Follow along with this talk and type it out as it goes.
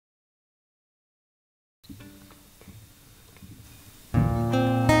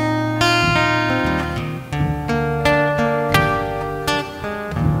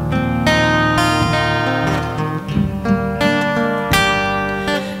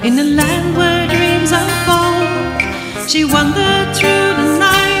in a land where dreams unfold. She wandered through the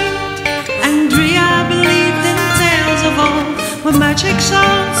night. Andrea believed in tales of old, where magic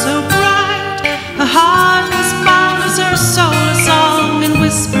shone so bright. Her heart was bound as her soul a song, in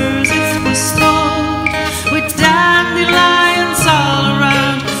whispers it was told. With dandelions all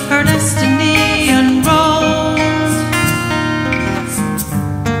around, her destiny unrolled.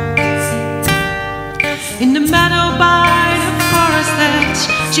 In the meadow by the forest edge,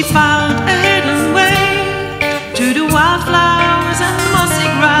 she found a hidden way. Through the wildflowers and mossy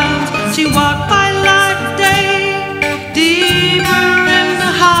ground, she walked by light of day. Deeper in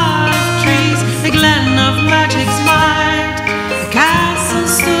the heart of trees, a glen of magic's might. A castle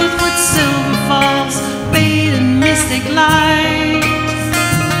stood with silver falls, bathed in mystic light.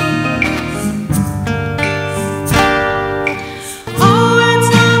 Oh, it's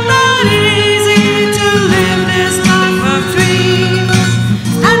not that easy to live this life of dreams.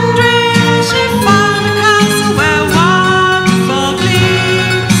 Andrea, she found a castle where waterfall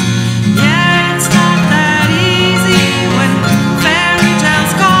gleams. Yeah, it's not that easy when fairy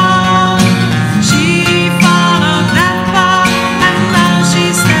tales call. She followed that path and now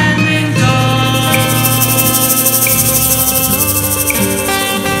she's standing tall.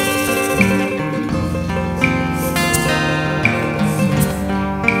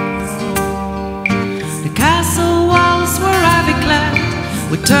 The castle walls were ivy-clad,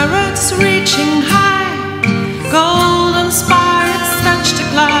 with turrets reaching high. Golden spires touched the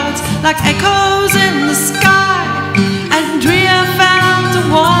clouds like echoes in the sky. Andrea felt the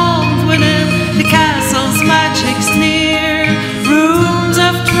warmth within, the castle's magic's near. Rooms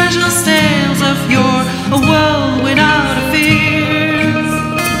of treasures, tales of yore, a world without a fear.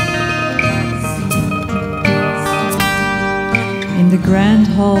 In the grand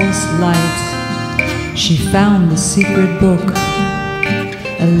hall's light, she found the secret book.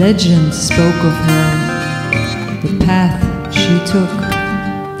 A legend spoke of her, the path she took.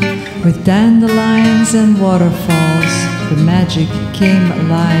 With dandelions and waterfalls, the magic came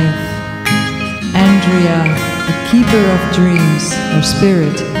alive. Andrea, the keeper of dreams, her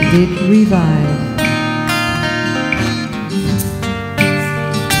spirit did revive.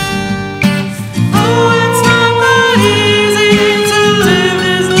 Oh, it's not that easy to live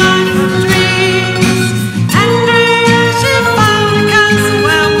this life of dreams. Andrea, she found a castle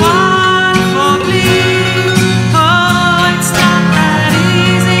where waterfall gleams. Oh, it's not that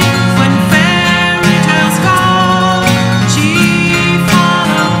easy when fairy tales call. She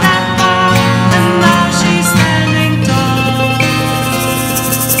followed that path and now she's standing tall.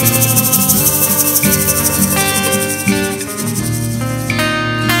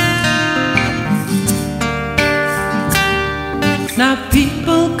 Now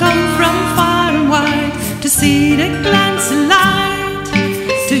people come from far and wide to see the glancing light,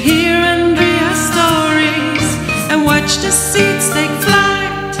 to hear Andrea's stories and watch the seeds they